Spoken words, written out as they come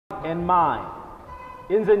and mind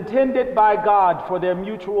is intended by God for their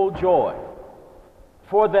mutual joy,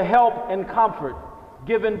 for the help and comfort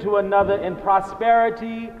given to another in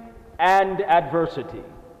prosperity and adversity,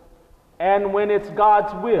 and when it's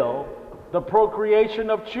God's will, the procreation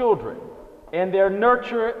of children and their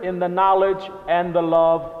nurture in the knowledge and the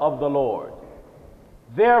love of the Lord.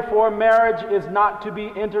 Therefore, marriage is not to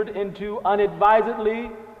be entered into unadvisedly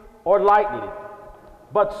or lightly,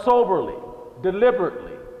 but soberly,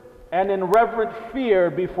 deliberately, and in reverent fear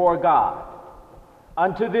before God.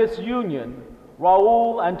 Unto this union,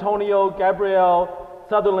 Raul Antonio Gabriel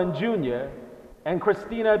Sutherland Jr. and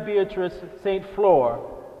Christina Beatrice St. Fleur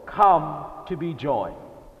come to be joined.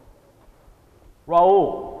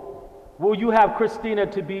 Raul, will you have Christina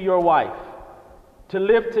to be your wife, to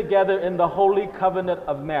live together in the holy covenant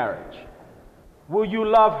of marriage? Will you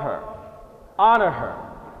love her, honor her,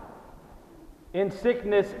 in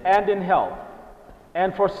sickness and in health,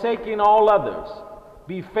 and forsaking all others,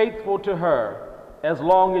 be faithful to her as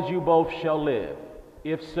long as you both shall live?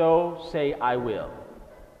 If so, say, I will.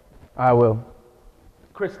 I will.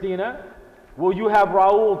 Christina, will you have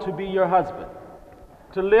Raul to be your husband,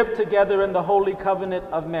 to live together in the holy covenant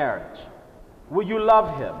of marriage? Will you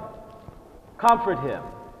love him, comfort him,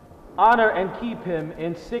 honor and keep him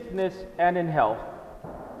in sickness and in health,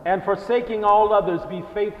 and forsaking all others, be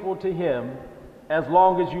faithful to him as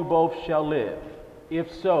long as you both shall live?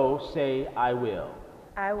 If so, say, I will.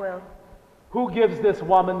 I will. Who gives this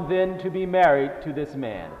woman then to be married to this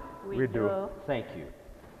man? We do. Thank you.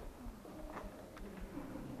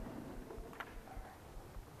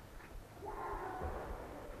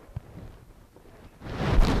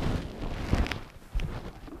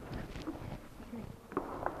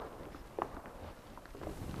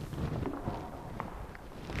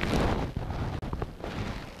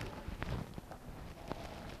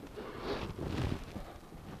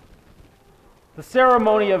 The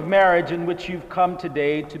ceremony of marriage in which you've come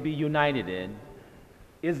today to be united in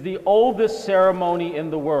is the oldest ceremony in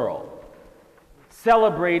the world,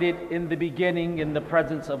 celebrated in the beginning in the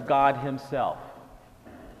presence of God Himself.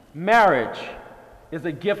 Marriage is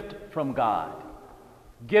a gift from God,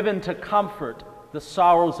 given to comfort the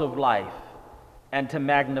sorrows of life and to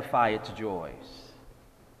magnify its joys.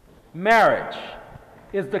 Marriage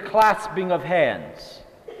is the clasping of hands,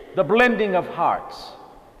 the blending of hearts,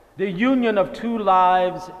 the union of two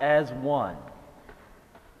lives as one.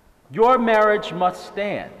 Your marriage must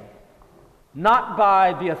stand, not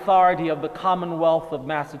by the authority of the Commonwealth of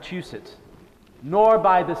Massachusetts, nor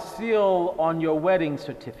by the seal on your wedding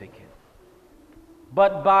certificate,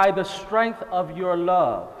 but by the strength of your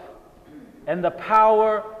love and the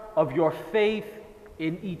power of your faith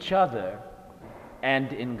in each other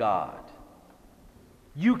and in God.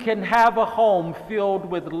 You can have a home filled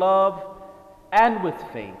with love and with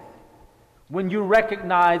faith when you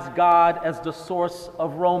recognize God as the source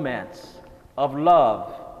of romance, of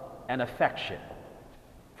love, and affection.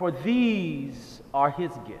 For these are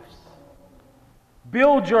His gifts.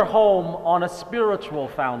 Build your home on a spiritual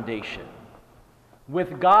foundation.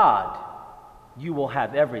 With God, you will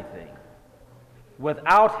have everything.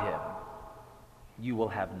 Without Him, you will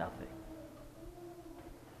have nothing.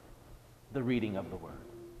 The reading of the Word.